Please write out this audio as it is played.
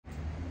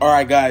All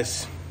right,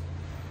 guys,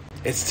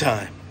 it's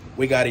time.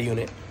 We got a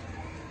unit.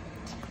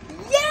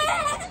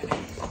 Yeah!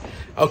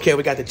 Okay,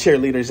 we got the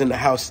cheerleaders in the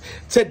house.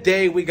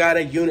 Today, we got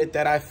a unit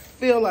that I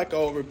feel like I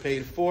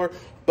overpaid for,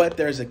 but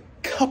there's a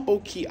couple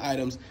key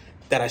items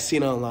that I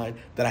seen online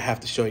that I have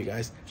to show you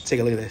guys.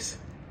 Take a look at this.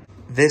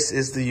 This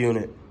is the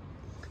unit.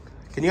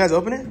 Can you guys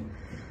open it?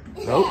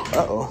 Nope.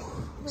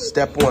 Uh-oh.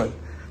 Step 1,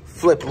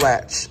 flip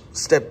latch.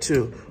 Step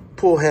 2,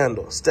 pull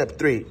handle. Step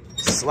 3,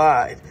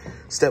 slide.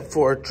 Step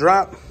 4,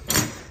 drop.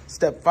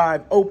 Step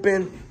 5,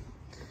 open.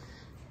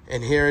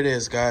 And here it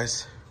is,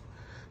 guys.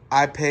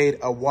 I paid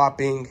a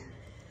whopping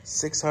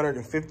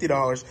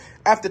 $650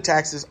 after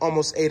taxes,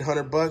 almost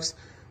 800 bucks.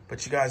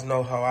 But you guys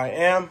know how I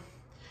am.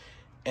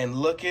 And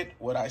look at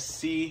what I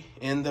see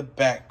in the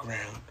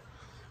background.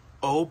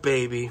 Oh,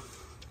 baby.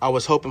 I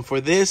was hoping for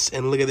this,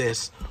 and look at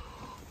this.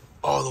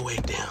 All the way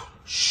down.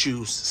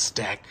 Shoes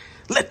stacked.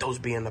 Let those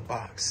be in the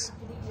box.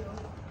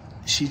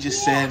 She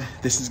just said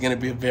this is going to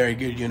be a very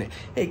good unit.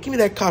 Hey, give me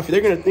that coffee.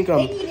 They're going to think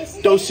I'm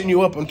dosing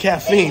you up on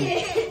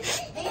caffeine.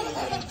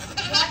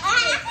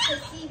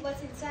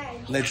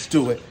 Let's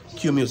do it.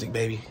 Cue music,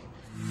 baby.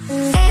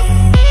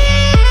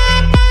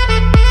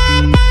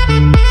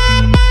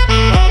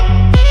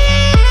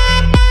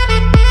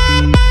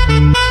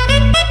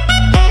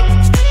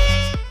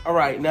 All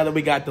right, now that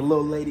we got the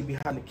little lady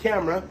behind the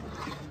camera,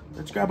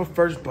 let's grab a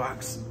first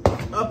box.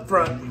 Up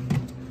front,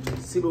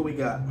 see what we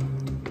got.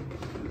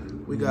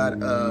 We got,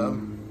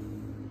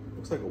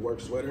 looks like a work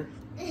sweater.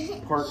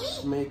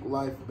 Parks make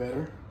life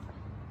better.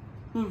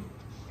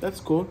 That's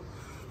cool.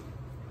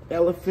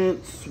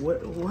 Elephant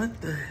sweater,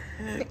 what the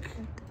heck?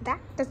 That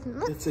doesn't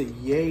look. It's a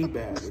yay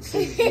bag. It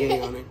says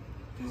yay on it.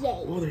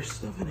 Yay. Oh, there's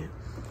stuff in it.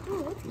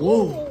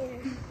 Whoa.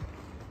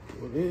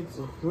 Well, it's,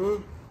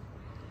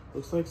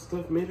 looks like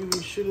stuff maybe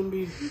we shouldn't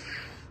be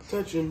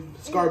touching.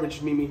 It's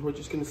garbage, Mimi. We're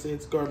just gonna say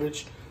it's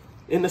garbage.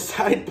 In the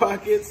side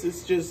pockets,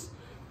 it's just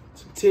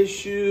some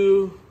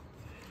tissue,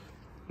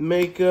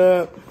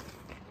 makeup.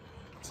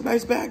 It's a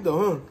nice bag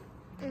though,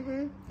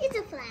 huh? It's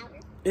a flower.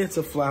 It's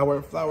a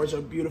flower. Flowers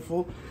are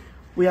beautiful.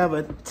 We have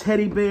a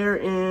teddy bear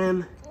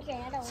and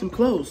some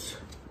clothes.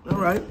 All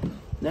right.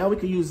 Now we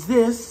can use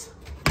this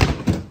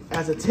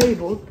as a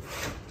table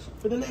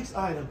for the next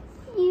item.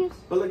 Yes.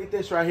 But look at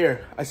this right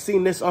here. I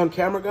seen this on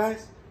camera,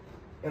 guys,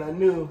 and I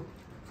knew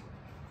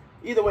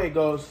either way it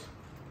goes,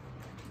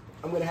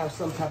 I'm gonna have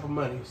some type of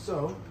money.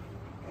 So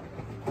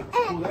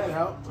pull that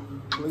out.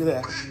 Look at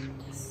that.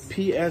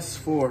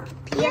 PS4.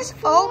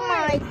 Oh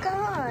my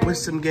God. With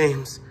some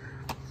games.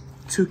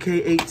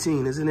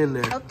 2K18 isn't in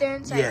there. Up there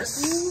inside.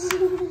 Yes.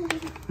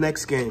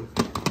 Next game.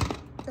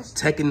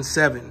 Tekken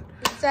 7.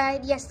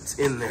 Inside, yes. It's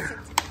in there.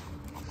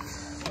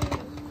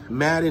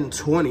 Madden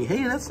 20.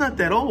 Hey, that's not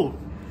that old.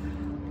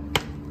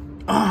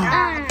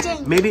 Oh,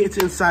 dang. maybe it's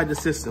inside the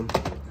system.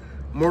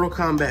 Mortal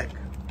Kombat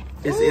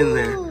is in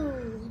there.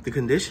 The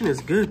condition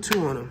is good too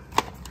on them.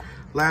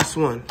 Last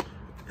one.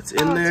 It's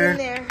in there. It's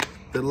in there.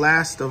 The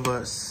Last of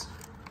Us.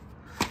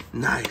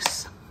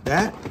 Nice.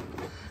 That,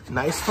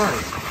 nice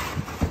find.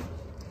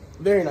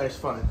 Very nice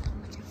find.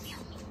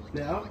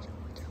 Now,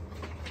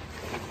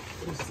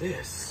 what is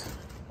this?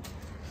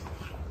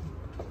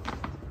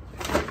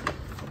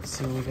 Let's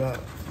see what we got.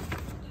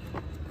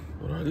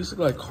 What are these? Look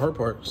like car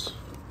parts.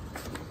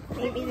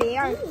 Maybe they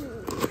are.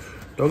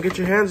 Don't get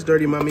your hands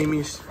dirty, my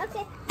mimis.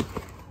 Okay.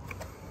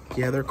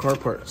 Yeah, they're car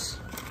parts.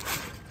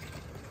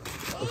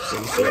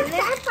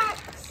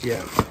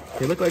 Yeah.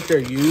 They look like they're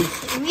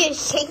used. You're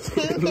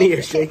shaking.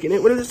 Mia's shaking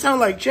it. What does it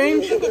sound like,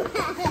 James?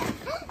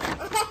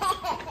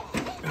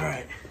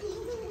 Alright.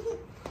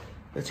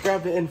 Let's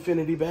grab the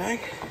Infinity bag.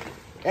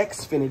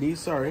 Xfinity,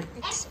 sorry.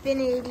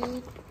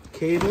 Xfinity.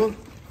 Cable.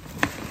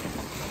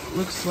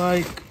 Looks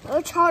like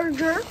A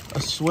charger.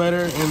 a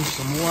sweater and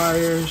some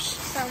wires.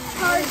 Some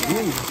charger.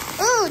 Ooh.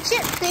 Ooh,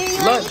 chips, baby.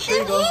 Lunch,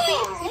 here you go.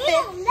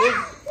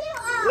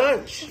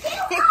 Lunch.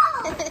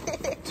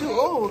 Too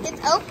old.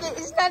 It's open.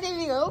 It's not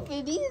even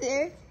open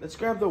either. Let's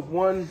grab the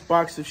one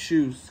box of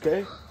shoes,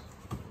 okay?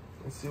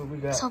 Let's see what we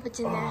got. Let's hope it's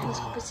in there. Let's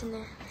hope it's in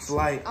there. It's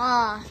light.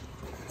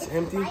 It's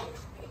empty.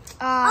 It's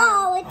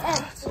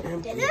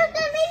empty. There's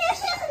gonna be no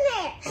shoes in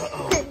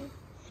there.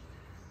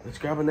 Let's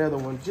grab another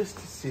one just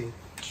to see.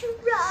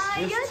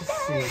 Try Just to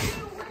see.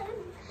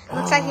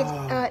 Looks like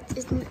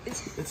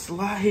It's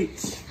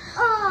light.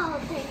 Oh,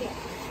 dang it.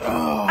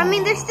 Oh. I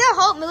mean, there's still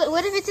hope.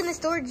 What if it's in the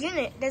storage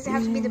unit? Does it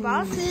have to be the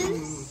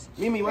boxes?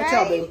 Mimi, watch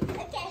out, babe.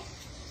 Okay.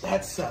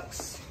 That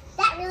sucks.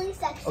 That really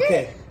sucks.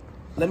 Okay,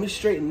 let me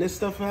straighten this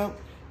stuff out,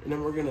 and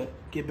then we're gonna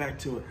get back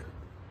to it.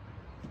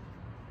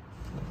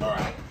 All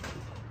right.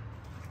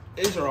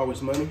 These are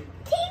always money.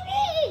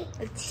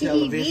 TV. A TV.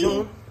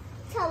 Television.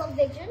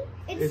 Television.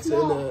 It's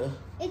small.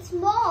 It's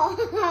small.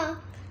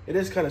 It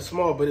is kind of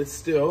small, but it's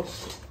still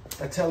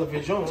a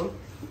television,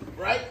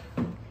 right?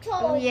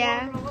 Oh,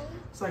 yeah.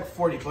 It's like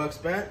 40 bucks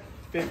back,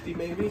 50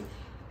 maybe.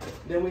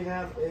 Then we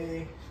have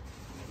a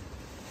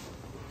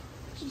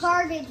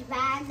garbage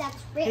bag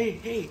that's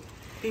big. Hey,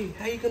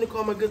 how you gonna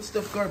call my good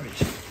stuff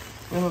garbage?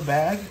 We have a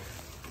bag,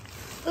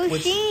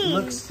 which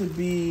looks to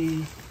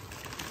be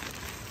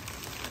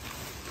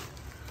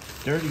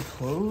Dirty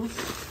clothes.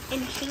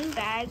 And king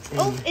bags.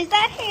 Oh, is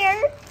that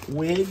hair?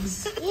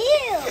 Wigs.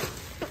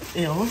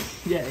 Ew. Ew.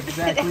 Yeah,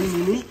 exactly,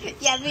 Mimi.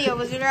 Yeah, Mia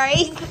was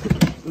right.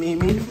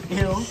 Mimi.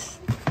 Ew.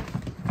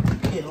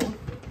 Ew.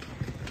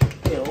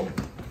 Ew.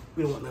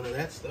 We don't want none of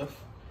that stuff.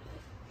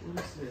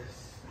 What is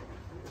this?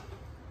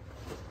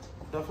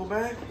 Duffel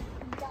bag?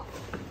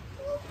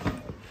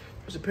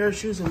 There's a pair of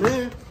shoes in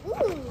there.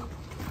 Ooh.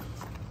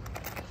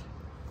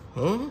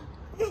 Huh?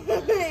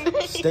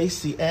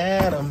 Stacy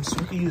Adams.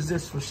 We can use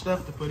this for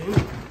stuff to put in.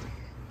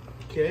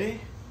 Okay.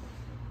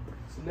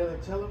 It's another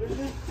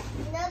television.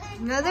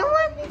 Another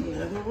one?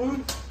 Another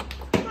one.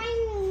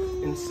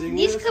 Insignia.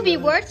 These could be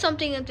worth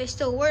something if they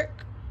still work.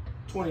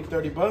 20,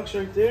 30 bucks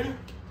right there.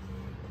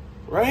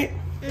 Right?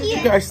 What Yeah.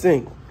 you guys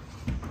think?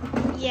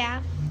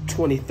 Yeah.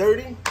 20,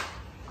 30?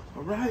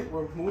 All right,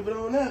 we're moving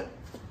on up.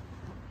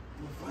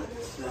 We're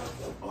finding stuff.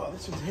 Oh,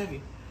 this one's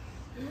heavy.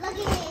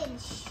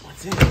 Luggage.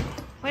 What's in it?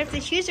 What if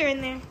the shoes are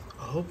in there?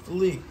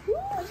 Hopefully.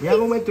 We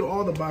haven't went through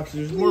all the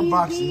boxes. There's more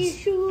boxes.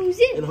 Shoes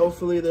And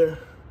hopefully they're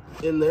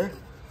in there.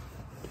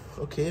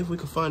 Okay, if we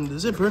can find the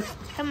zipper.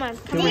 Come on.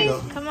 Here we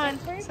go. Come on.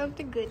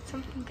 Something good.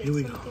 Something good. Here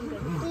we go. Something good.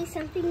 Come on.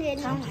 Something good.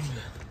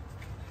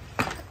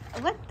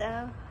 What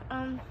the?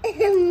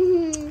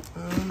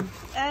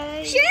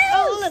 Shoes!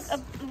 Oh,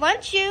 look.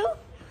 One shoe.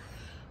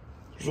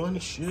 One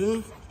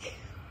shoe.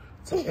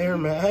 It's an Air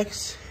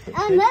Max.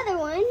 Another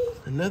one.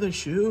 Another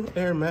shoe.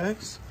 Air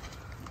Max.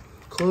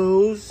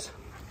 Clothes.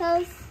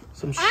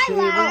 Some shavers.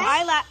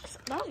 Eyelashes.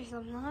 Those are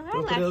some long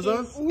Wanna put those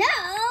eyelashes. on?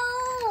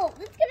 No.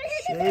 It's going to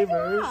hit the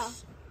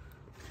Shavers.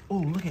 Oh,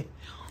 look at.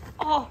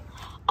 Oh,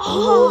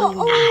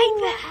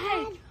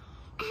 iPad.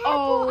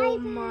 Oh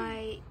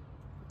my.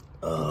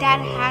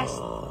 That has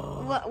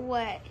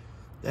what?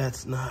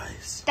 That's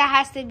nice. That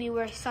has to be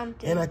worth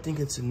something. And I think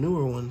it's a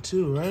newer one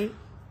too, right?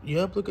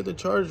 Yep, look at the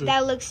charger.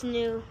 That looks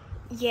new.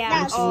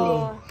 Yeah. Looks a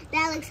little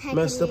that looks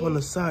messed up on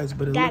the sides,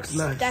 but it looks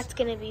nice. That's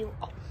gonna be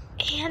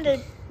and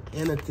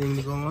a thing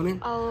to go on it.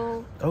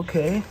 oh.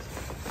 Okay.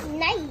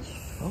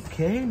 Nice.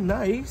 Okay,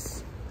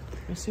 nice.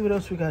 Let's see what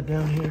else we got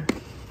down here.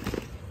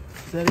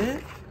 Is that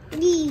it?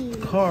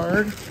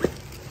 Card.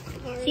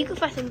 So you can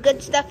find some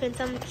good stuff and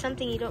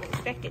something you don't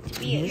expect it to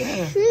be.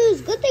 Yeah.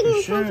 Shoes. Good thing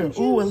we found some shoes.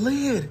 Ooh, a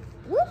lid.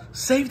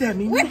 Save that,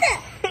 Mimi. What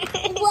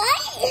the?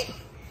 What?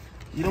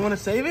 You don't want to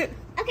save it?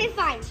 Okay,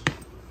 fine.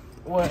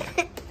 What?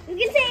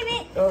 We can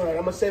save it. All right, I'm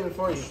gonna save it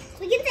for you.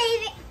 We can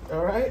save it.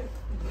 All right.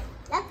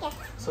 Okay.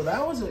 So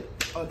that was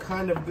a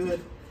kind of good.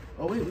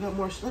 Oh wait, we got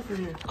more stuff in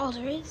here. Oh,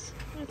 there is.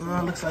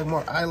 Looks like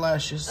more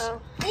eyelashes.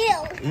 Oh.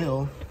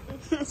 Ew.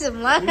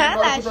 Some long You want to put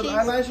eyelashes. those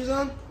eyelashes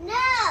on?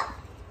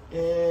 No.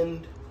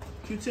 And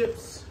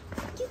Q-tips.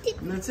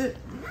 And that's it.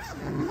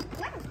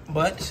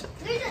 But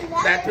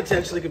that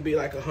potentially could be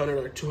like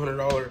 $100 or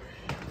 $200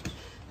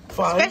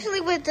 fine.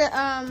 Especially with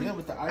the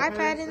with the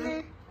iPad in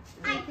there.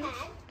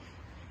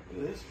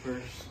 Look at this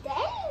purse.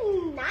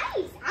 Dang,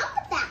 nice. I'll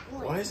put that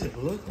one. Why does it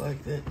look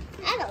like that?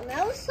 I don't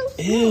know. It's so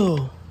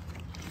Ew.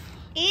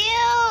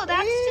 Ew,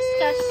 that's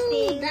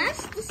disgusting.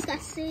 That's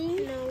disgusting.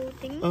 No,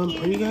 thank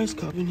you. Are you guys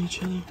copying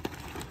each other?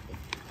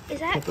 Is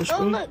that? Pepper spray?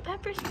 Oh, look,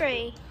 pepper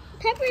spray.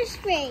 Pepper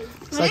spray.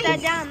 Write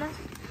that down. Huh?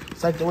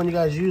 It's like the one you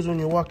guys use when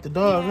you walk the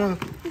dog, huh?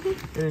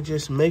 And it's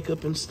just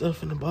makeup and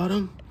stuff in the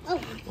bottom. Oh,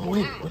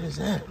 Wait, what is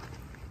that?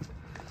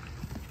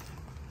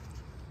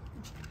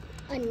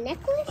 a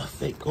necklace? A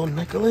fake gold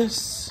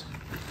necklace.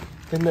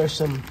 Then there's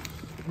some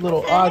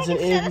little odds and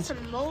ends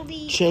Some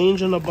moldy.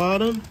 change on the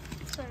bottom.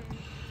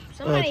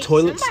 Somebody,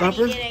 toilet somebody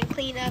stopper? didn't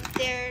clean up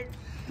their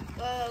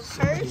They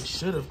purse.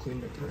 should have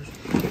cleaned their purse,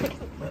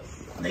 but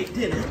they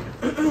didn't.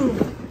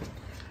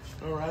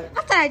 All right.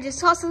 I thought I just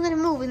saw something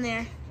move in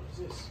there.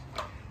 What's this?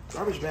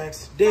 Garbage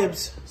bags.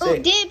 Dibs. Oh, Say,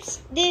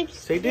 dibs, dibs.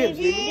 say dibs.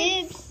 Dibs.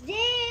 Dibs,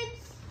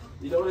 dibs.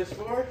 You know what it's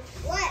for?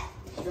 What?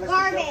 You guys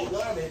Garbage. can dump the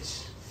garbage.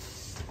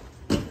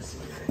 Let's see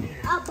what we got in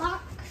here. A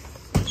box.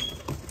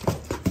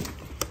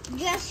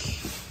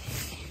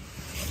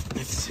 Just.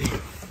 Let's see.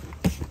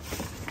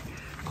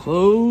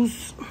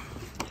 Clothes.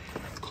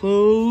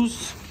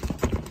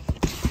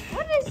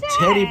 What is that?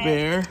 Teddy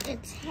bear. A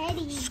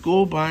teddy.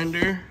 School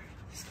binder.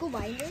 School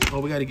binder. Oh,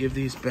 we got to give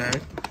these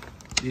back.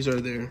 These are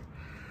their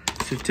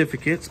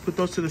certificates. Put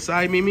those to the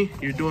side, Mimi.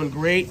 You're doing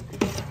great.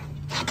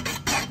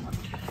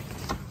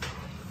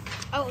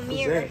 Oh, a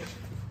mirror.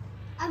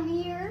 A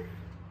mirror.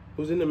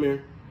 Who's in the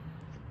mirror?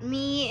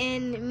 Me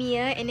and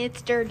Mia, and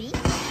it's dirty.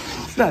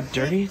 It's not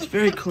dirty. It's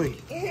very clean.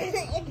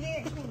 It's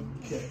very clean.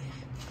 Okay.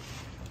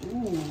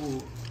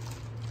 Ooh.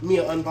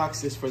 Mia,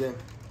 unbox this for them.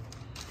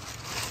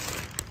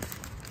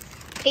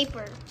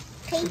 Paper.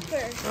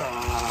 Paper.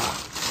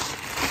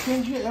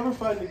 Can't you ever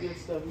find the good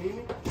stuff,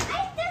 Mimi?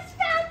 I just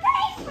found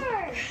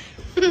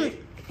paper.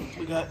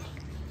 We got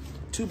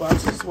 2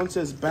 boxes. One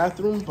says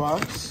bathroom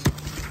box.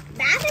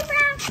 Bathroom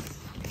box.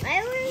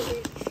 Why would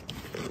you?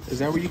 Is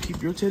that where you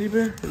keep your teddy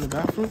bear? In the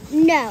bathroom?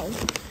 No.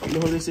 You know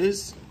who this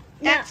is?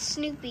 That's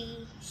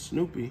Snoopy.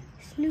 Snoopy.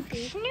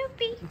 Snoopy.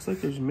 Snoopy. Looks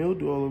like there's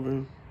mildew all over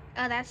him.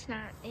 Oh, that's not.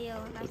 Ew.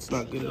 That's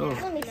not good at all.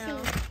 Let me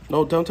No. see.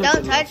 No, don't touch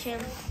Don't it. touch him.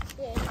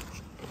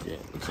 Yeah.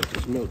 Looks like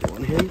there's mildew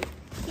on him.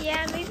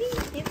 Yeah,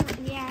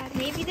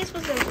 maybe this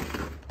was an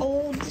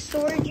old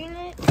storage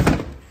unit.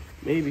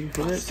 Maybe.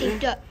 For that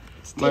Saved up.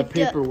 my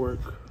paperwork.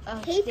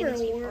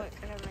 Paperwork.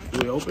 Do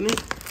we open it?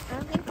 I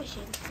don't think we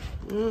should.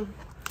 Yeah.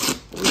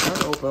 We try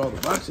to open all the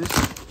boxes.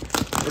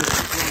 What if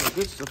it's all the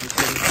good stuff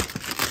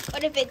inside?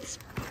 What if it's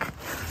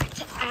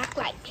to act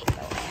like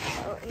paperwork?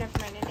 Oh, never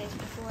mind, it is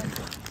before.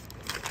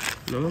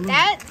 No.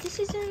 This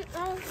isn't,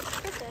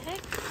 what the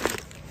heck?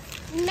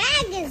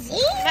 Magazine?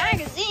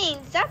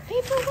 Magazines, is that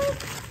paperwork?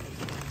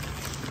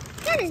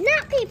 That is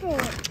not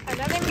paperwork.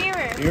 Another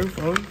mirror.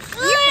 Earphones.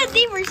 Yeah,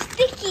 they were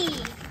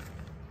sticky.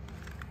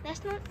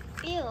 That's not,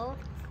 ew.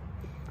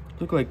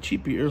 Look like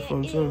cheapy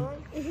earphones, Yeah, huh?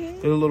 Mm-hmm.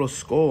 With a little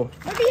skull.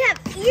 But they have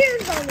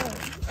ears on them.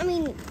 I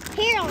mean,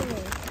 hair on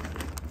them.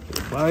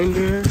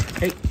 Binder.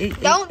 Hey,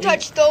 Don't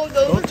touch those.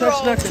 Those Don't are touch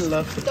draws. nothing,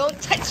 love. Don't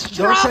touch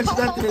Don't straws. touch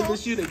nothing in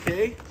this unit,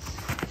 okay?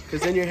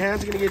 Because then your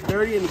hands are going to get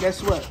dirty, and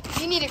guess what?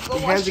 You need to go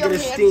Your wash hands are your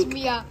gonna hands, stink.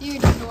 Mia. You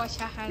need to wash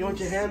your hands. You want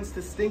your hands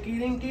to stink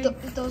eating, dude?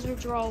 Those are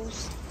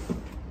drawers.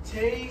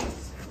 Taze.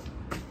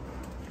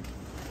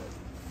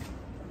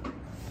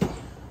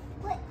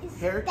 What is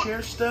Hair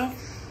care stuff.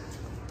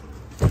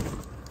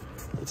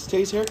 It's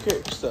Tay's hair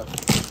care stuff.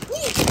 See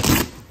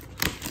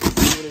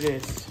what it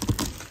is.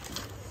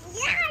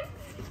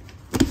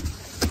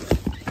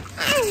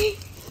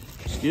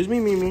 Excuse me,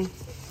 Mimi.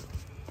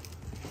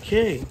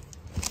 Okay.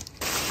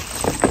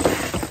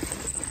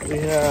 We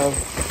have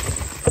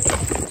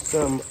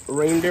some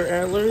reindeer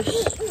antlers,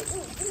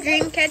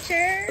 Dream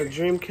catcher. a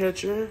dream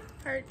catcher,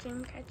 Heart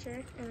dream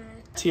catcher. And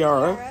a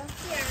tiara,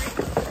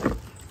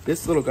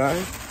 this little guy,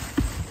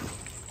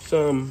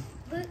 some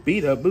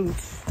beat up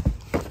boots.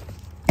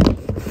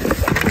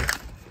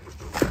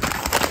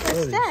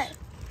 What's that?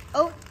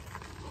 Oh,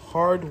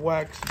 Hard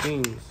wax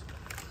beans.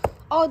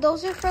 oh,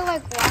 those are for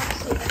like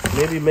waxing.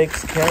 Maybe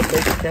makes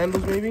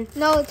candles, maybe?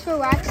 No, it's for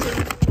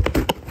waxing.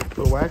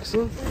 For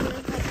waxing?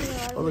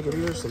 Oh, look,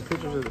 these are some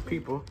pictures of the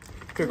people.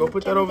 Here, go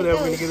put that over there. We're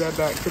going to give that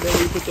back. Put that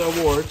where you put the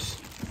awards.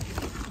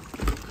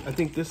 I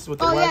think this is what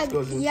the wax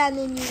goes in. Yeah, and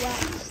then you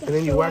wax. And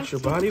then you wax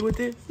your body with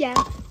it? Yeah.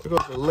 There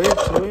goes the lid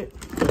to it.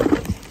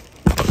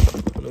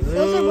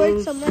 Those are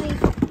worth some money.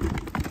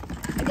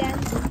 Again.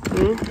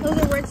 Those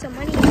are worth some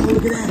money. Oh,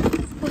 look at that.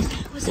 What's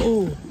that? What's that?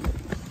 Oh,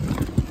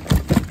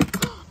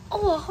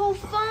 Oh, a whole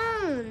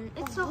phone.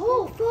 It's a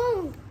whole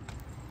phone.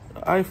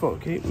 iPhone.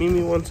 Okay,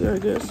 Mimi wants it, I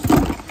guess.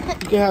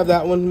 You can have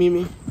that one,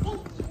 Mimi.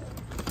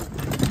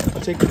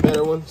 I'll take the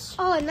better ones.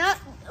 Oh, not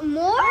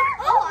more?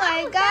 Oh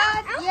my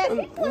God. Yeah.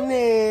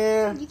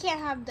 Nah. You can't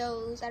have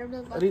those. I don't know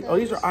about These, those. oh,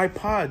 these are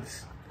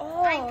iPods.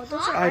 Oh,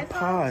 those are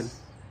iPod.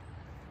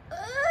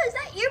 Is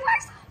that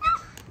earbuds?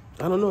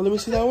 I don't know. Let me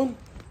see that one.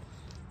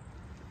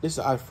 This is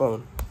an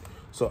iPhone.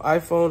 So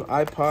iPhone,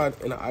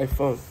 iPod, and an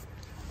iPhone.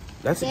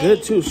 That's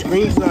good too.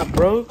 Screen's not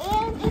broke.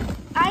 And it's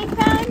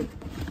iPad.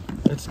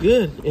 That's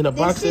good. In a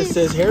box that is-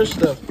 says hair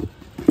stuff.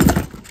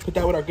 Put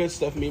that with our good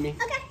stuff, Mimi.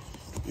 Okay.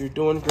 You're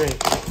doing great.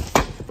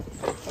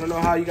 I don't know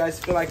how you guys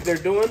feel like they're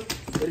doing,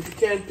 but if you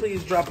can,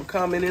 please drop a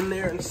comment in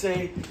there and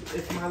say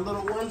if my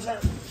little ones are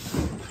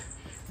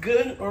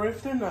good or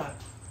if they're not.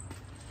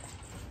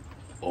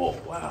 Oh,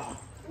 wow.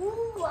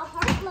 Ooh, a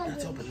heart luggage.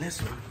 Let's open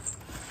this one.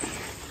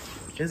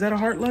 Is that a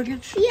heart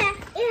luggage? Yeah,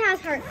 it has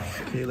heart.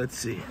 Okay, let's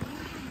see.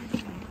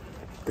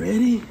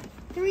 Ready?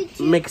 3,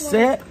 2, Mix 1.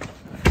 set.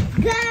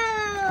 Go.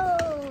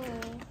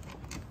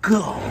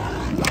 Go.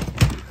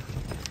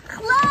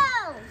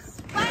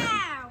 Close.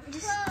 Wow.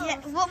 Yeah,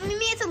 well,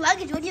 maybe it's a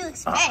luggage. What do you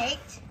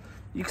expect?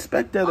 You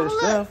expect other Oh, look.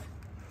 stuff.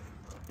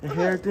 A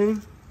hair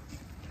thing.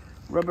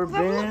 Rubber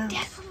band.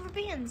 That's rubber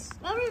bands.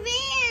 Rubber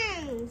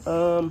bands.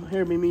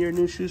 Here, Mimi, your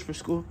new shoes for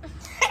school.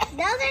 Those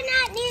are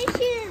not new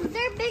shoes.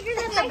 They're bigger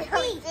than my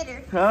feet.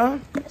 Huh?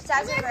 The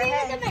size Those of are her bigger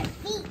head. than my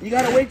feet. You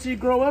gotta wait till you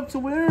grow up to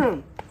wear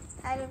them.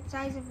 The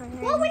size of her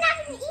head. Well, we're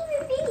not going to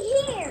even be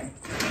here.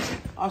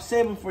 I'll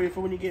save them for you for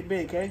when you get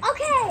big, okay?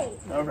 Okay.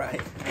 All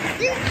right.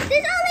 There's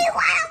only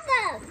one of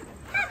them.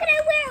 How can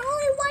I wear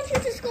only one shoe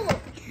to school?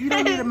 You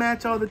don't need a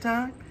match all the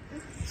time.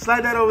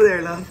 Slide that over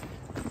there, love.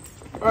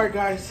 All right,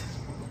 guys.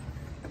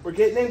 We're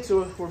getting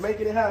into it. We're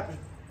making it happen.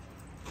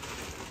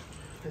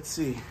 Let's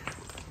see.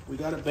 We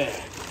got a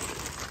bag.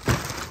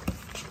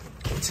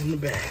 What's in the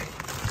bag?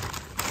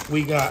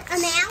 We got A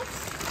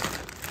mouse.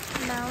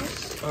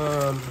 Mouse.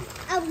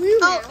 A blue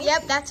Oh, mouse.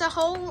 yep, that's a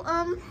whole,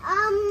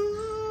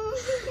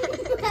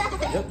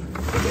 Yep.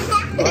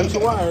 Bunch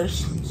of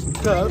wires, some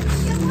cups,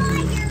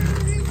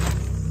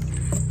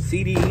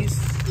 CDs,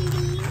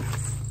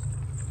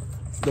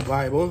 the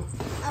Bible,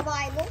 A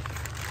Bible.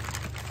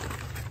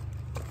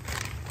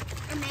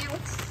 A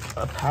mouse.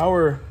 a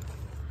power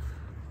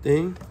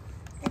thing.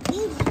 A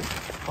TV.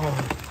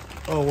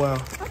 Oh wow.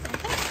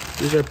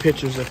 These are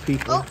pictures of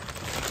people. Oh.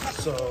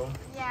 So,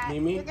 yeah,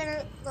 Mimi, you're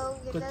gonna go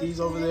get put those these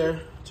in over there.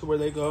 there to where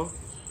they go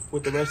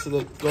with the rest of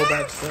the go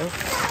back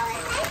stuff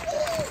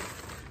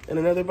and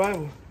another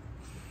Bible.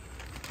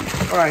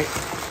 All right,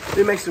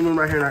 we make some room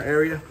right here in our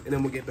area and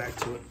then we'll get back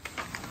to it.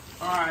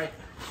 All right,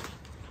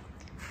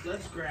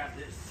 let's grab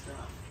this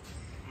stuff.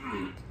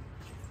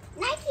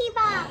 Nike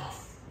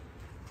box.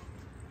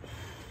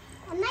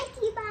 A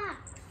Nike box.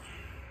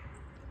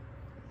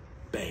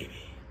 Baby.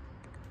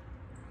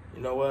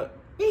 You know what?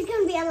 There's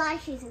gonna be a lot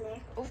of shoes in there.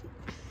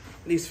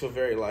 These feel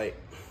very light.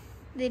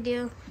 They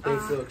do. They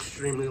feel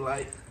extremely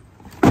light.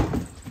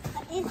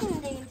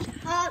 Isn't there?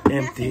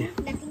 Empty.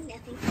 Nothing.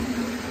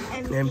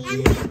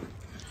 Empty.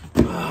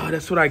 Oh,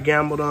 that's what I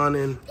gambled on.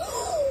 And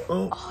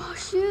Oh,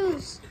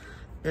 shoes.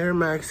 Air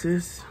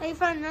Maxes. I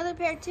found another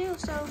pair too,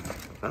 so.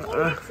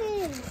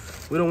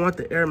 We don't want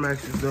the Air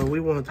Maxes though. We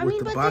want with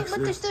the boxes.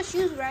 But they're still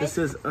shoes, right? This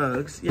is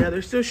Uggs. Yeah,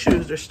 they're still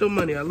shoes. They're still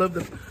money. I love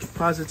the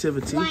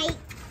positivity. White.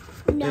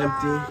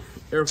 Empty.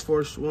 Air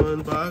Force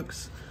One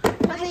box.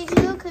 But they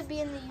still could be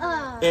in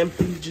the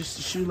Empty, just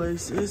the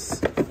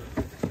shoelaces.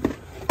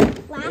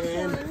 Last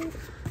And one.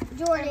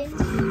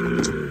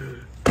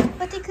 Jordan.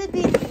 But they could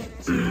be in the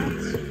unit, so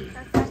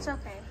that's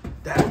okay.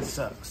 that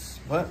sucks.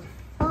 But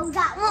Oh, we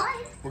got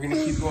one. we're gonna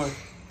keep going.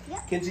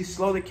 Yep. Kenzie,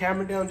 slow the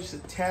camera down just a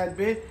tad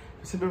bit.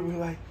 Some people were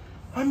like,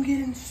 I'm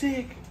getting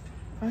sick.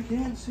 I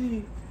can't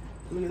see.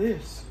 Look at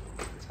this.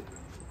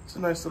 It's a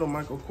nice little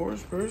Michael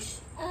Kors purse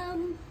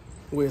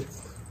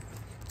with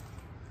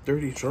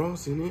 30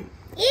 drawers in it.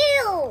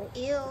 Ew.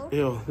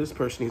 Ew, this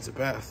purse needs a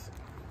bath.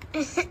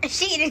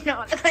 She did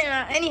not clean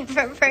out any of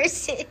her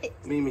purses.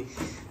 Mimi,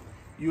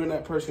 you and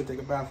that purse can take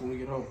a bath when we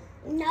get home.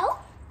 No.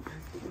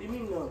 What do you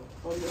mean no?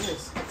 On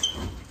this.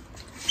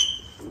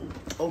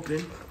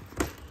 Open.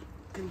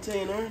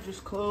 Container,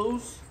 just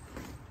close.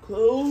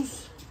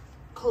 Close.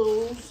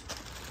 Close.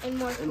 And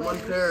more And one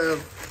clothes. pair of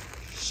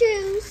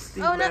Shoes.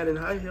 Steve Oh, no. Madden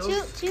high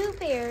heels. Two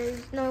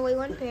pairs. No, wait,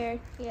 one pair.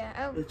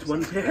 Yeah. Oh. It's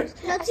one pair.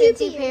 No, I said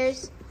two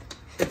pairs.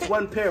 It's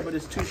one pair, but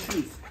it's two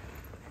shoes.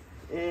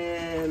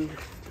 And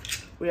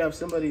we have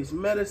somebody's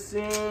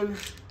medicine.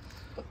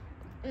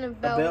 And a A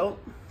belt. belt.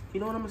 You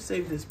know what? I'm gonna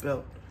save this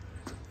belt.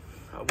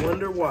 I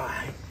wonder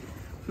why.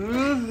 You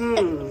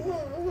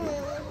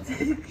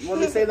want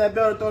me to save that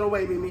belt or throw it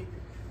away, Mimi?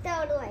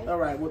 Throw it away. All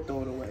right, we'll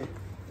throw it away.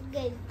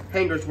 Good.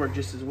 Hangers work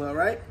just as well,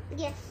 right?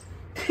 Yes.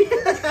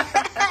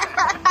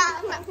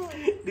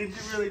 Did you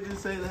really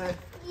just say that?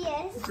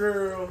 Yes.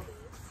 Girl.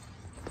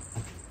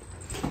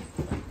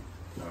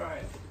 All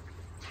right.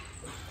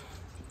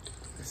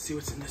 Let's see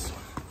what's in this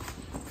one.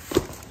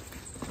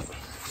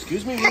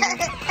 Excuse me, Mimi.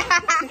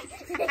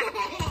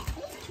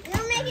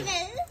 You're making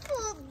it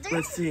full dirty.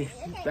 Let's see.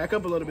 Back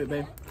up a little bit,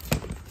 babe.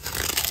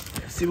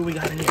 Let's see what we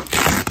got in here. Come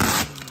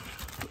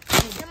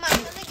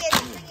on, let me get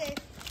it.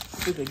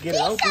 See if we get it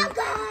These open. so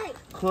good.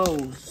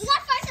 Close. We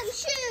gotta find some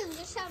shoes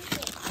or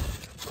something.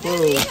 Close.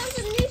 We found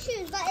some new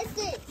shoes, but it's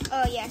good.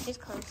 Oh, yeah, it's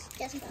close.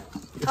 Just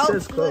close. It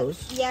says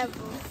close. Yeah,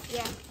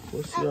 yeah.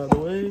 We'll see all the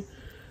way.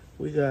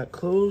 We got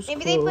close.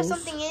 Maybe they put close,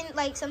 something in,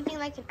 like something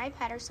like an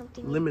iPad or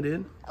something.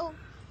 limited. Oh.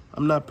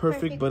 I'm not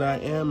perfect, but I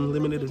am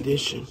limited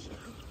edition.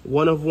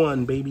 One of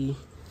one, baby.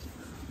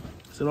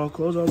 Is it all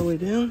closed all the way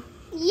down?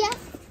 Yep.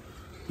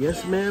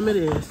 Yes, ma'am, it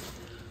is.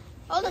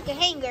 Oh, look, a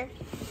hanger.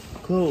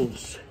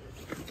 Closed.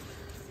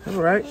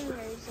 All right.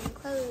 Hangers and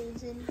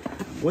clothes and.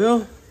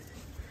 Well,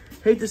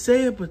 hate to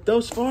say it, but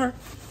thus far,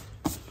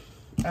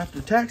 after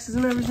taxes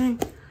and everything,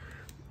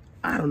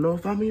 I don't know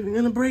if I'm even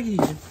gonna break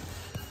even.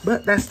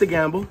 But that's the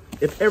gamble.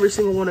 If every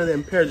single one of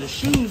them pairs of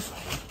shoes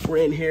were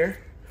in here,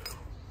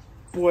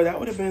 boy, that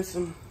would have been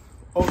some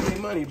okay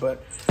money.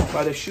 But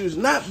by the shoes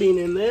not being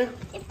in there,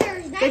 If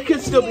there's they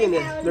could still be in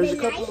there. that There's a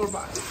would couple be more nice.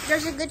 boxes.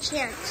 There's a good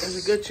chance. There's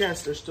a good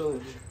chance they're still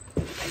in here.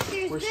 If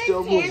there's We're good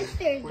still moving. chance,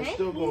 there's We're nice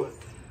still going.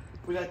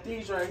 We got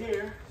these right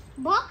here.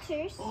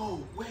 boxers.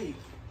 Oh, wait.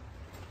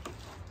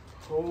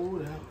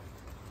 Hold up.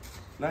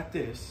 Not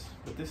this,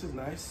 but this is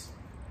nice.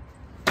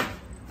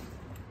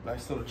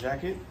 Nice little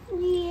jacket.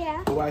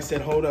 Yeah. But why I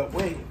said hold up,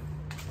 wait.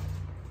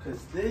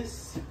 Because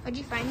this What'd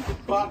you find?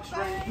 box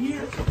right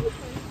here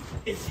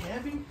is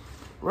heavy,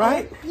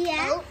 right?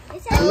 Yeah.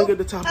 And look at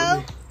the top of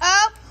it.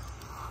 Oh,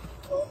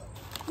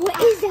 What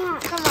is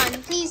that? come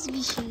on, please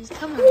be shoes.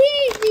 Come on.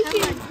 Please be Come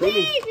shoes. on.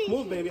 Baby, Please be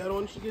move, baby. I don't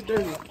want you to get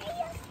dirty.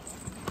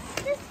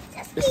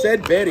 Just It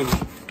said bedding.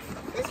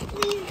 please be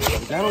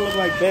shoes. That don't look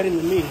like bedding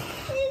to me.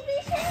 Please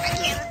be shoes. I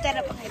can't look that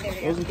up. Okay, there we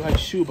go. Those look like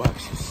shoe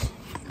boxes.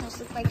 Those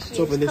look like shoes. Let's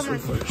open this Come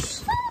one on.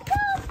 first.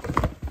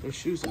 There's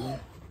shoes in there.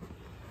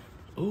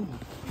 Ooh,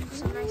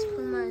 Some nice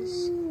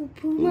Pumas. Ooh,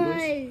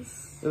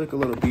 Pumas. they look a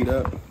little beat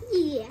up.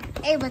 Yeah.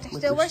 Hey, but they're But still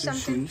they're worth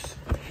something. shoes.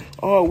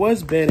 Oh, it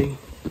was bedding.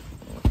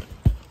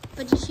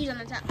 Put your shoes on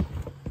the top.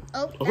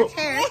 Oh, Oh. that's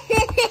hair. Hair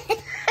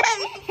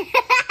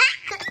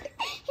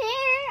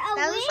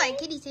That looks like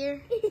kitty's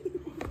hair.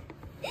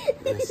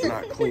 It's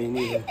not clean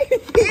either.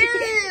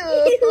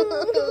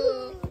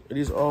 Ew. Are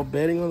these all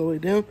bedding all the way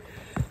down?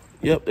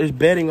 Yep, there's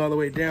bedding all the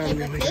way down.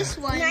 And then we This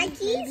got one,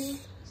 Nikes? maybe.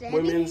 Is that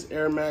women's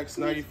Air Max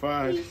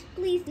 95.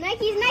 Please,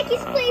 Nikes,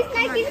 Nikes, please,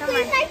 Nikes, come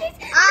please, on. Nikes.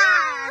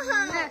 Ah,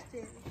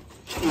 nothing.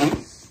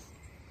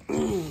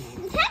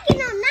 I'm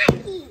taking on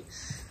Nike.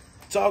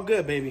 It's all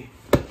good, baby.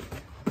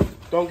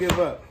 Don't give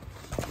up.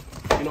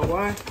 You know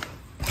why?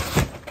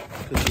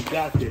 Because you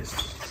got this.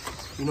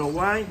 You know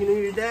why? You know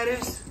who your dad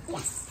is?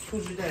 Yes.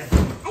 Who's your dad? A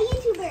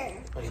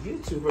YouTuber. A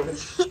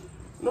YouTuber.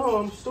 No,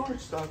 I'm storage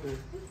stalker.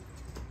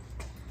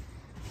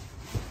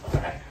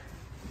 Alright.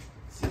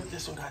 See what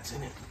this one got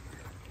in it.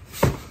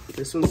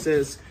 This one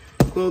says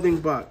clothing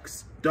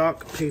box,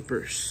 doc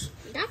papers.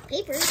 Doc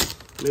papers?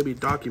 Maybe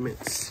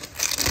documents.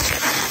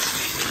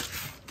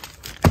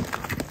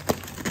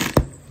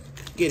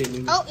 Get it,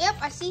 Mimi. Oh, yep,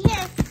 I see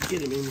here.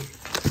 Get it, Mimi.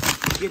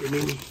 Get it,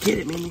 Mimi. Get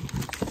it, Mimi.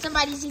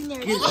 Somebody's in there.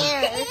 Get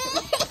it.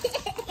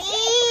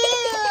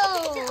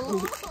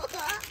 Ew.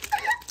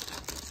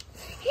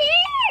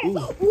 Here!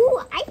 Ooh,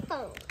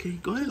 iPhone. Okay,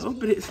 go ahead,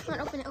 open it. Come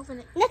on, open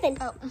it. Nothing.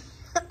 Oh.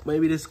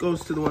 Maybe this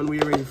goes to the one we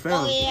already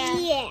found. Oh, yeah.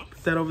 Yeah.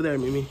 Put that over there,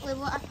 Mimi. Wait,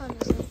 what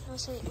iPhone is it?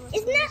 What's it?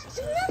 It's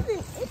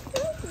nothing. It's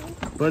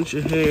nothing. Bunch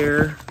of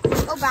hair,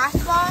 Oh,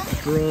 basketball,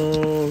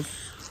 drawers,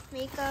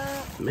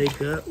 makeup.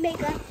 makeup.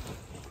 Makeup.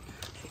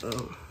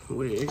 Oh,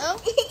 wait.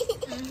 Oh.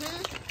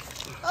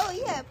 Oh,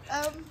 yeah.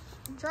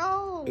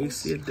 Drawers.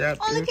 AC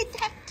adapter. Oh, look at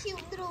that cute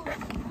little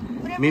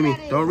whatever Mimi, that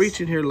is. don't reach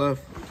in here, love.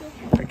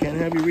 I can't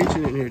have you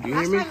reaching in here. Do you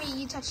hear Last me? time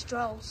you touched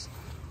drawers.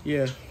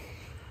 Yeah.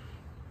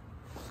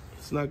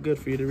 It's not good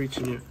for you to reach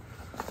in here.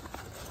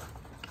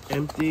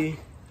 Empty.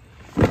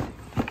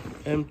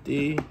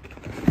 Empty.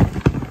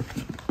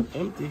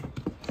 Empty.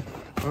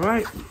 All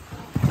right.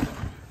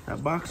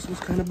 That box was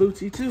kind of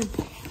bootsy too.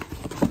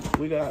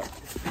 We got,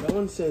 that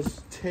one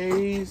says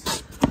Tay's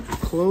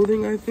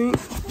clothing, I think.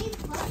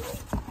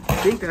 I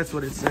think that's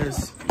what it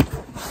says.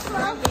 My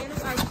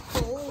hands are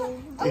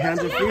cold. Your hands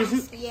are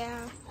freezing?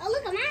 Yeah. Oh,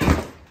 look at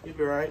mine. You'll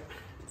be right.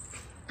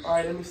 All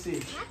right, let me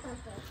see.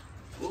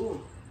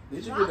 Ooh,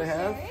 these are good to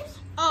have.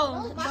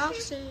 Oh,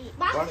 boxing.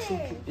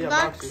 Boxing, yeah,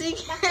 Boxing.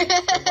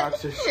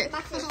 boxers.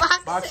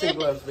 Boxing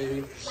gloves,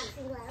 baby.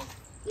 Boxing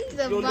gloves.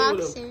 The You'll do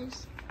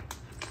boxers.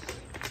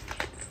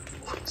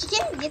 She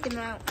can't even get them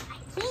out.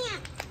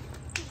 Can't.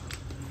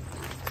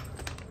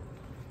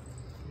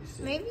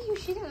 Maybe you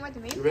shouldn't want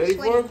them. Maybe You ready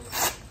for them?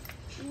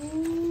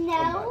 them?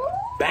 No.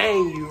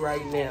 Bang you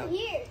right now.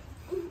 Here.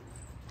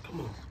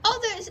 Come on. Oh,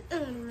 there's.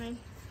 Never mind.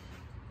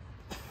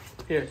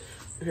 Here.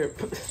 Here,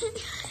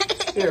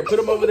 put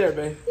them over there,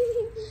 babe.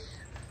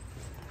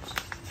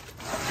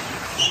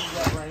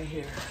 Right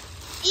here.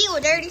 Ew,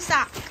 a dirty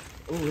sock.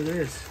 Oh, it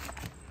is.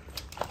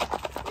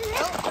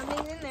 Oh,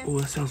 something's in there. Oh,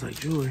 that sounds like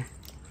jewelry.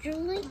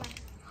 Jewelry.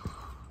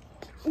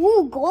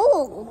 Ooh,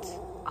 gold.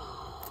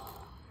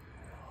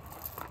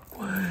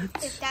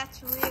 What? If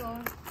that's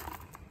real.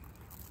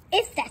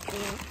 If that's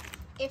real.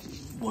 If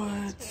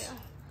What? it's real.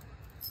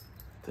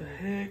 The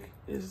heck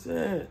is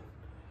that?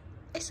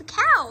 It's a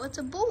cow. It's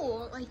a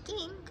bull, I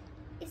think.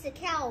 It's a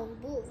cow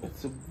bull.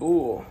 It's a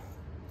bull.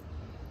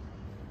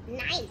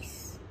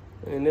 Nice.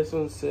 And this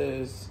one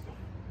says,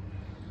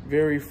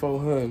 very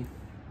faux hun.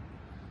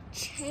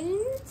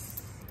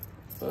 Chains.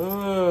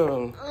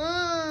 Oh,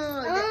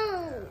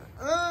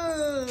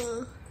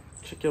 Oh.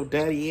 check your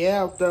daddy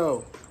out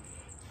though.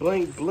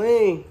 Bling,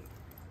 bling.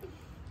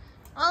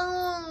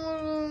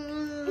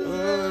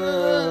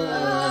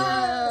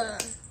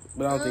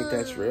 But I don't think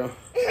that's real.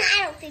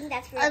 I don't think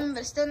that's real.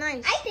 But still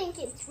nice. I think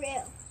it's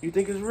real, You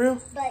think it's real?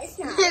 but it's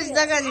not. It's real.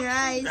 stuck on your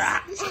eyes.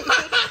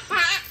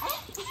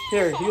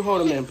 Here, you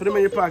hold them in. Put them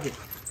in your pocket.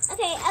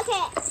 Okay. I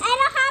don't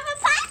have a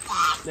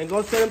pocket. Then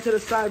go set them to the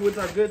side with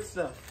our good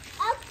stuff.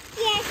 Oh,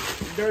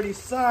 yes. Dirty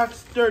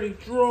socks, dirty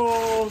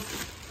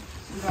drawers.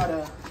 We got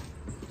a,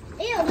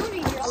 Ew, those are A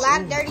your.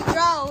 lot of dirty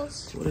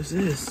drawers. what is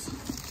this?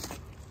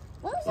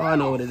 What was Oh, I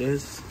know what it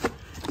is.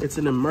 It's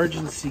an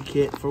emergency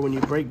kit for when you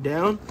break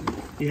down.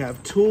 You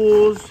have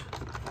tools.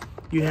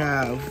 You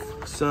have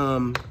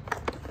some,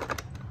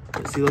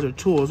 let's see, those are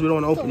tools. We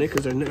don't want to open it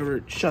because they're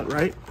never shut,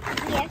 right?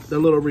 Yes. The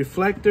little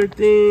reflector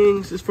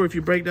things. It's for if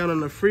you break down on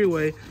the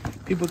freeway,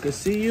 people can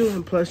see you,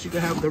 and plus you can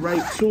have the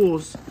right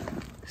tools.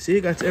 See,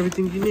 it got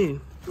everything you need.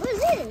 What is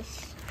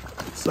this?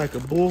 It's like a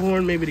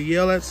bullhorn, maybe to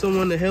yell at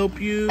someone to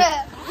help you.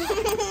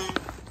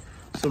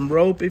 Some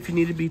rope if you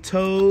need to be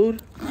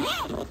towed.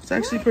 It's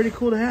actually pretty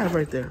cool to have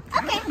right there.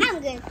 Okay, I'm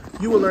good.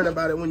 You will learn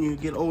about it when you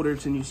get older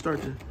and you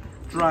start to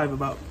drive,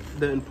 about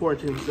the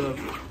importance of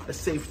a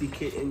safety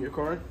kit in your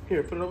car.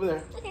 Here, put it over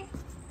there. Okay.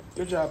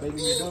 Good job,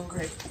 baby. You're doing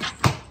great.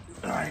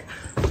 All right.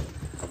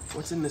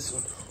 What's in this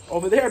one?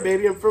 Over there,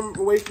 baby. I'm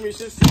away from your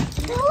sister.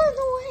 No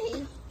other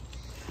way.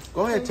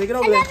 Go ahead, take it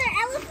over Another there.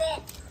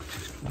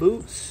 elephant.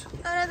 Boots.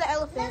 Another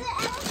elephant.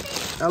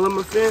 Another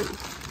elephant.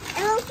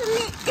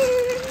 Elephant.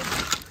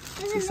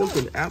 I see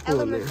something apple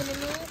in there. Elephant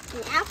in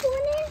there. An apple in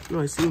there? No,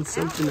 I seen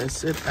something that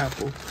said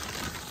apple.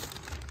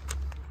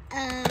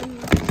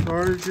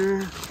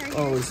 Charger.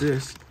 Oh, is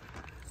this?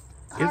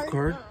 Gift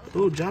card.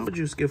 Oh, Jamba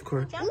Juice gift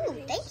card. Ooh,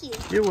 thank you.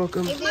 You're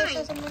welcome. Maybe it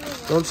says something in there.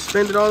 Don't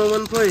spend it all in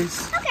one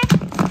place. Okay.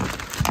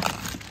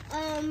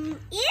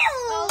 Ew.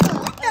 Oh,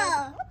 What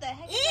the? what the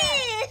heck is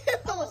Ew.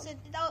 that?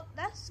 Oh,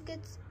 that's good.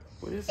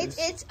 What is It's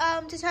this?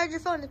 to charge your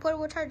phone. The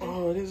portable charger.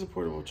 Oh, it is a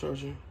portable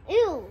charger.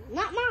 Ew,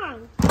 not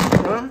mine.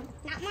 Huh?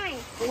 Not mine.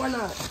 Why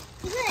not?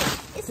 Look,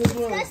 it's This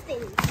one.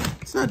 disgusting.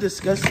 It's not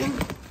disgusting.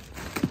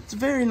 It's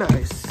very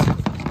nice.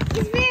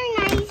 It's very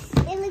nice.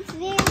 It looks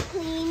very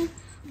clean,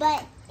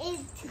 but it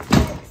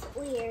looks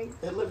weird.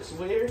 It looks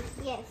weird.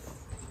 Yes.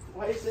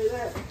 Why you say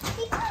that?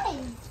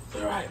 Because.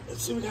 All right,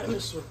 let's see what we got in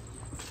this one.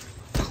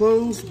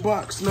 Closed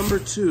box number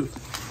 2.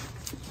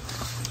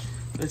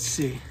 Let's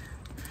see.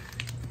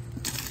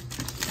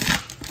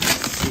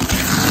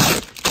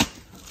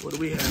 What do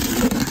we have?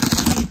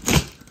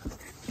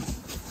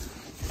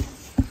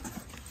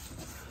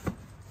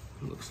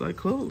 Looks like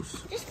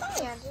clothes. Just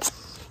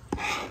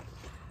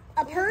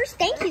a purse?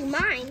 Thank you,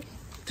 mine.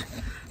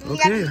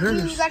 Okay,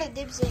 hers. You gotta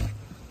dibs it.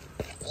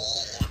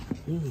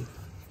 Ooh.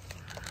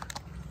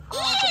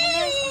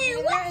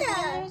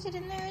 Is it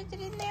in there? Is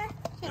it in there?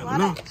 She I don't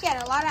know. She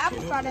had a lot of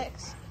Apple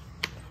products.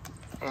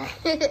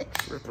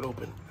 Rip it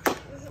open.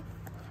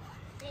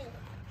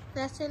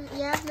 Nothing.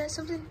 Yeah, that's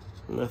something.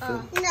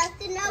 Nothing.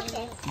 Nothing,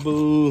 okay.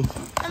 Boo.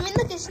 I mean,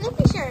 look, it's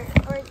Snoopy shirt.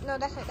 Or no,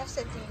 that's the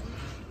thing.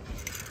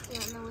 You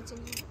don't know what's in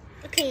here.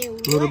 Okay, A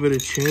little bit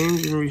of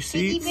change and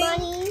receipts.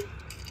 money.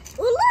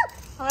 Ooh, look.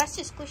 Oh, that's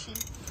just squishy.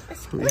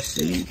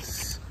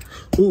 Receipts.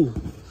 Ooh.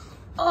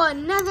 Oh,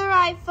 another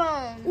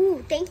iPhone.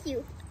 Ooh, thank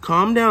you.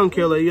 Calm down,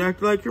 Kayla. You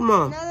act like your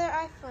mom. Another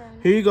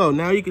iPhone. Here you go.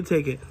 Now you can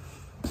take it.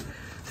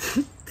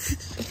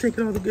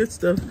 Taking all the good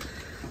stuff.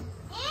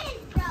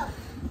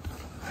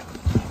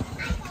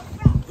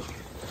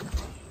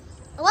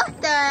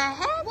 What the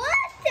heck? What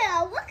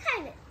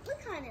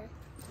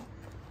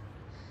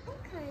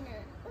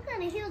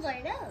kind of heels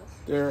are those?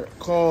 They're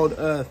called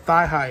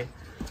thigh-high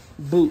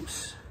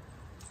boots.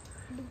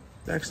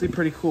 They're actually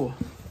pretty cool.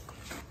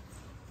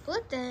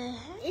 What the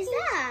heck? Is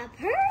that a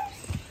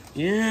purse?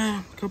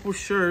 Yeah, a couple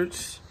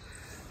shirts.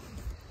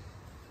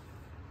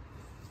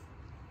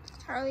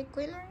 Harley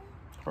Quinn, right?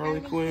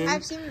 Harley Quinn.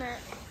 I've seen that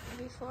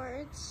before.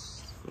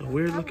 It's A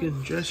weird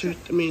looking dress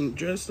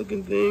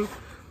looking thing.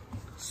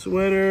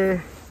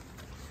 Sweater.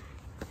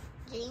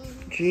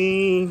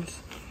 Jeans.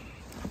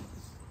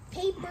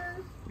 Paper.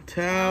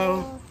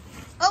 Towel.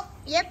 Oh,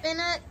 yep, and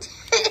a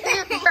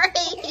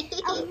braid.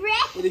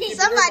 A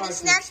Somebody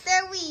snatched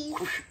their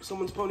weave.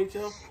 Someone's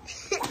ponytail.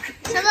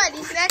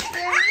 Somebody snatched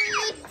their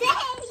weave.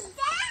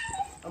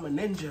 I'm a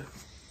ninja.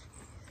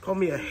 Call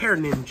me a hair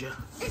ninja.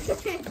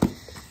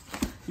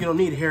 You don't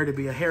need hair to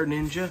be a hair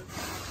ninja.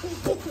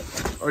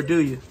 Or do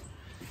you?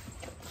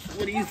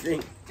 What do you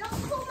think? Don't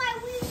pull my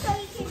weave so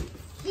you can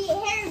be a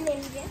hair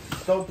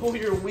ninja. Don't pull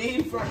your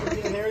weave so I can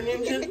be a hair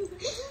ninja?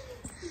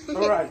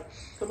 All right.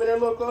 Come in there a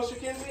little closer,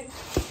 Kenzie.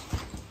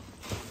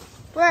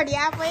 We're already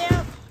halfway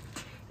up.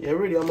 Yeah, we're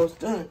already almost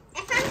done.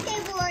 I found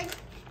skateboard.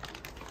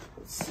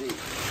 Let's see.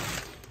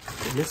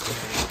 I missed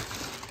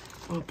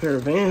a pair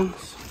of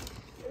Vans.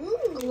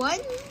 Ooh.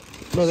 What?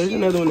 No, there's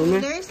another one in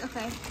there. There's?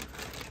 Okay.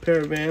 Pair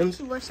of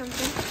Vans. Or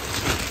something.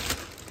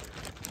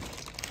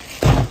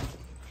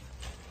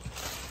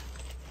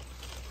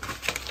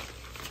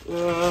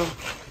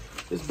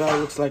 This bag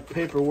looks like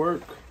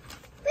paperwork.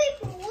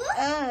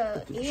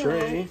 Paperwork? The Ew.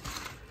 tray.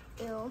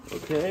 Ew.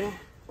 Okay.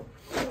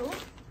 Ew.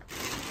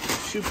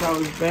 Shoe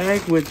polish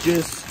bag with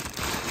just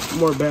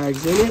more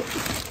bags in it.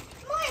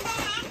 More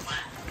bags.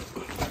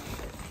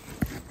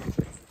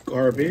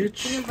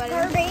 Garbage. Peanut butter.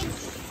 Garbage.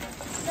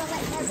 Don't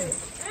like garbage.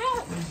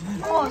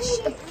 Oh,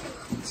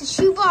 it's a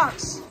shoe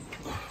box.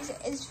 Is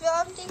it feel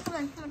empty? Come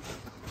on, come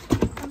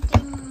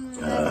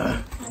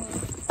on.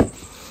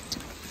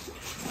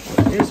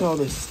 Here's all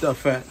this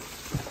stuff at.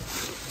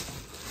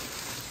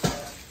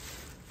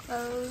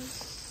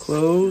 Clothes.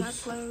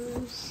 Clothes. More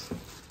clothes.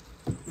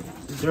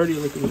 Dirty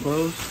looking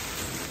clothes.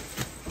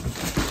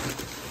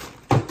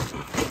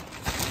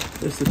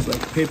 This looks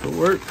like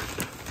paperwork.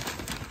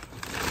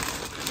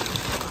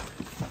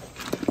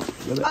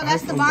 Another Oh,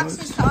 that's the iPhone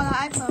boxes to all the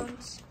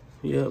iPhones.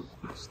 Yep.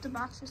 It's the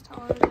boxes to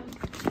all of them.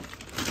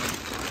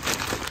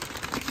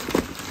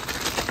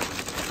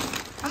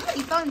 How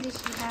many phones does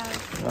she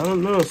have? I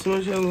don't know.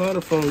 Someone had a lot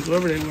of phones,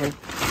 whoever they were.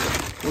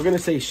 We're gonna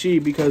say she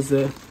because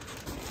the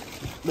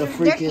There's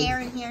freaking hair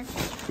in here.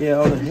 yeah,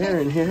 all the hair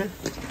in here.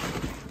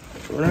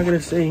 We're not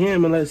gonna say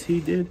him unless he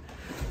did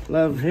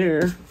love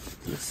hair.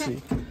 Let's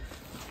see.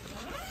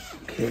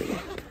 Okay,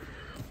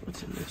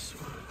 what's in this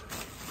one?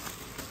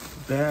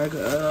 Bag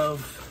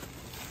of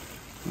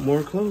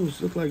more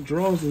clothes. Look like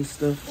drawers and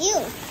stuff.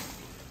 Ew.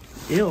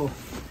 Ill.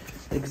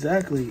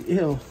 Exactly.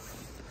 Ill.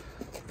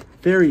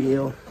 Very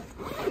ill.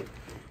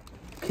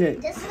 Okay.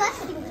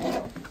 Disgusting.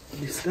 Ew.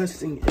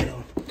 Disgusting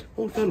ill.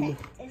 Oh, found one.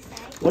 Is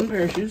that? One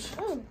pair of shoes.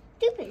 Oh,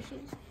 2 pair of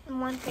shoes. And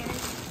one pair.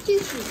 2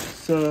 shoes.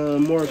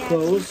 Some more Yeah,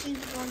 clothes. 2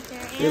 shoes, one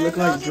pair. They look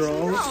And like those are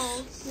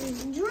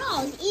some drawers.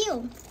 Drawers.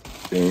 Ew.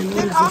 And what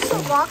There's is also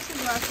this? boxes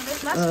left, so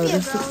this must be a This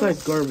looks girl's like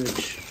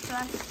garbage.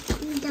 dress.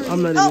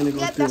 I'm not even Oh, gonna go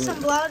yep, through that's it. some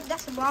blonde.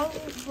 That's a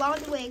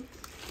blonde wig.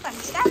 Like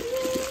stab me.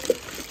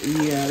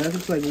 Yeah, that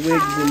looks like wigs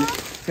and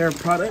hair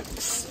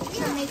products.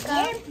 Some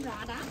makeup.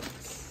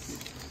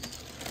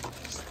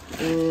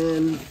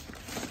 And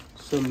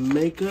some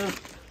makeup.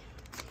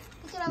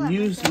 Look at all that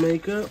Used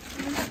makeup.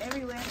 makeup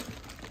everywhere.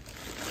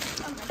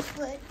 On my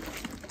foot.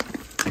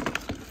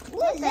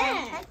 What is The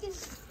that? heck is?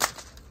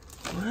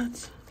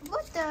 What?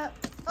 What the?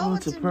 Oh,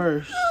 it's a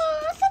purse.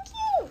 Oh, so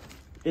cute.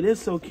 It is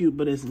so cute,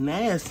 but it's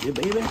nasty,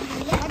 baby. That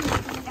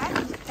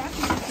is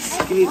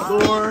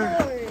Skateboard.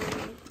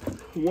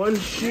 One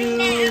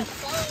shoe.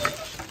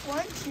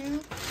 One, two.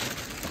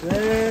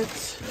 That.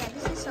 Yeah,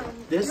 this is some.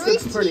 This three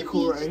looks pretty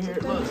cool TVs. right here.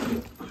 Look.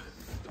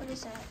 What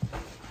is that?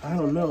 I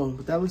don't know,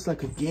 but that looks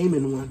like a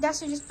gaming one.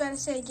 That's what you just better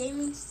say.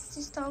 Gaming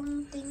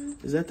system thing.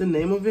 Is that the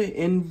name of it?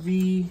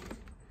 NVIDIA?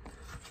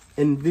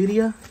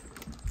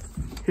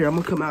 Here, I'm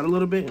gonna come out a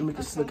little bit and we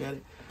can just look at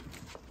it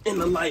in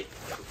the light.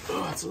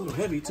 Oh, it's a little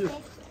heavy too.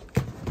 Okay.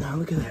 Now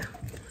look at that.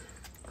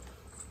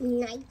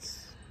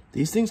 Nice.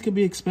 These things could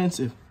be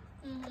expensive.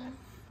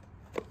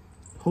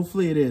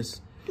 Hopefully it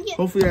is. Yeah.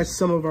 Hopefully that's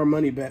some of our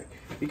money back.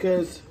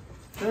 Because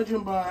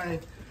judging by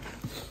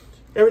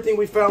everything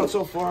we found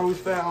so far, we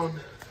found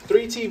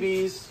 3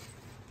 TVs.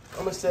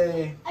 I'm gonna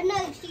say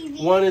Another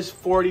TV. one is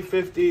 40,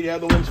 50, the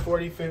other one's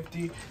 40,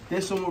 50.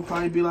 This one will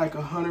probably be like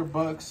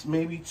 $100,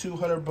 maybe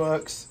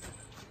 $200.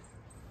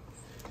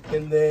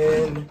 And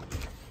then,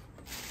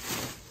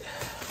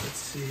 let's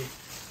see,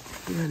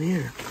 what we got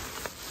here?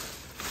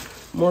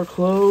 More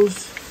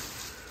clothes,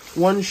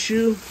 one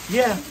shoe.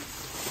 Yeah,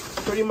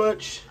 pretty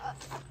much.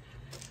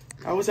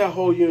 I was that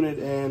whole unit,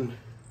 and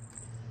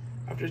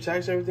after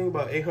tax and everything,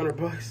 about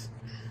 $800.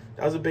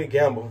 That was a big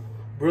gamble,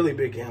 really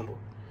big gamble.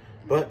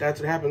 But that's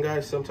what happened,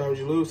 guys. Sometimes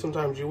you lose,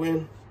 sometimes you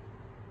win.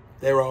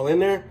 They were all in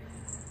there.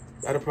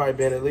 That'd have probably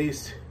been at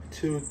least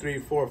 2, 3,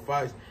 4, 5.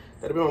 That'd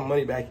have been my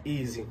money back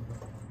easy.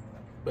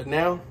 But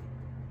now,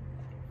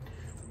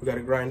 we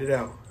gotta grind it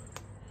out.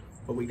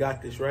 But we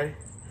got this, right?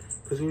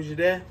 Because who's your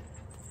dad?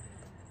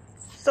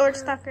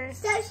 Stalker.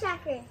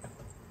 Stalker.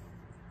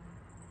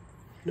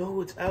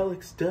 No, it's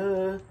Alex,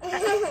 duh.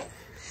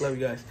 Love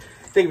you guys.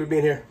 Thank you for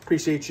being here.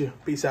 Appreciate you.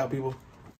 Peace out, people.